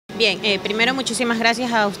Bien, primero muchísimas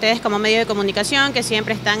gracias a ustedes como medio de comunicación que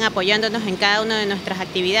siempre están apoyándonos en cada una de nuestras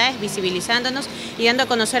actividades, visibilizándonos y dando a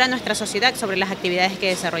conocer a nuestra sociedad sobre las actividades que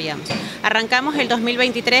desarrollamos. Arrancamos el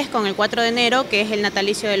 2023 con el 4 de enero, que es el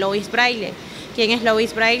natalicio de Louis Braille. ¿Quién es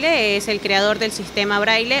Louis Braille? Es el creador del sistema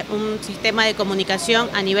Braille, un sistema de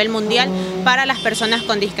comunicación a nivel mundial para las personas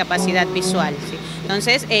con discapacidad visual, ¿sí?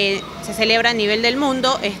 Entonces, se celebra a nivel del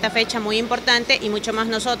mundo esta fecha muy importante y mucho más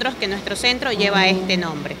nosotros que nuestro centro lleva este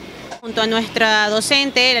nombre. Junto a nuestra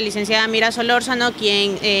docente, la licenciada Mira Solórzano,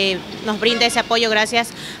 quien nos brinda ese apoyo gracias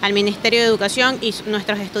al Ministerio de Educación y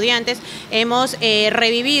nuestros estudiantes, hemos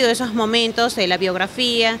revivido esos momentos de la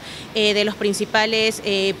biografía, de los principales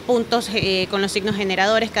puntos con los signos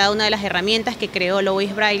generadores, cada una de las herramientas que creó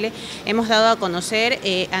Louis Braille. Hemos dado a conocer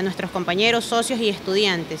a nuestros compañeros, socios y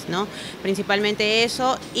estudiantes, ¿no? Principalmente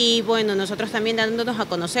eso, y bueno, nosotros también dándonos a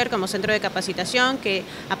conocer como centro de capacitación, que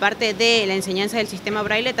aparte de la enseñanza del sistema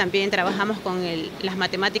Braille, también trabajamos con las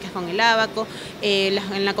matemáticas con el ábaco,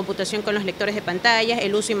 en la computación con los lectores de pantallas,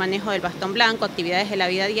 el uso y manejo del bastón blanco, actividades de la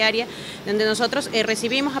vida diaria, donde nosotros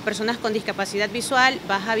recibimos a personas con discapacidad visual,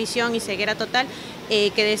 baja visión y ceguera total,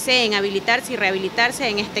 que deseen habilitarse y rehabilitarse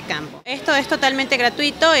en este campo. Esto es totalmente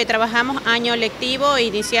gratuito, trabajamos año lectivo,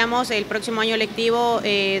 iniciamos el próximo año lectivo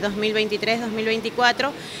 2023-2024.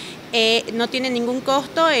 No tiene ningún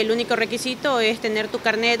costo, el único requisito es tener tu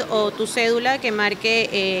carnet o tu cédula que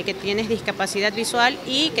marque que tienes discapacidad visual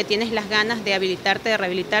y que tienes las ganas de habilitarte, de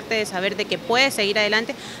rehabilitarte, de saber de que puedes seguir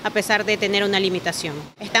adelante a pesar de tener una limitación.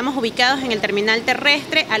 Estamos ubicados en el terminal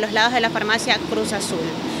terrestre a los lados de la farmacia Cruz Azul.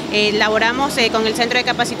 Laboramos con el centro de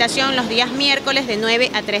capacitación los días miércoles de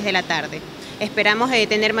 9 a 3 de la tarde. Esperamos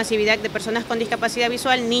tener masividad de personas con discapacidad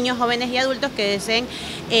visual, niños, jóvenes y adultos que deseen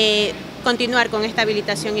continuar con esta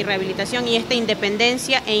habilitación y rehabilitación y esta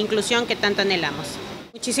independencia e inclusión que tanto anhelamos.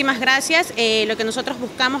 Muchísimas gracias. Lo que nosotros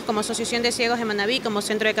buscamos como Asociación de Ciegos de Manabí, como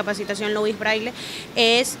Centro de Capacitación Louis Braille,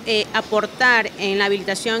 es aportar en la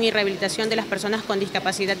habilitación y rehabilitación de las personas con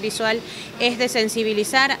discapacidad visual, es de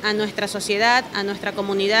sensibilizar a nuestra sociedad, a nuestra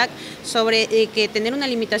comunidad, sobre que tener una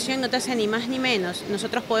limitación no te hace ni más ni menos.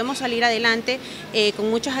 Nosotros podemos salir adelante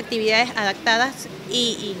con muchas actividades adaptadas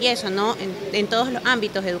y eso, ¿no? En todos los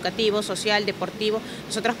ámbitos, educativo, social, deportivo,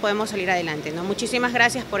 nosotros podemos salir adelante, ¿no? Muchísimas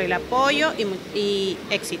gracias por el apoyo y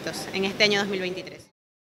éxitos en este año 2023.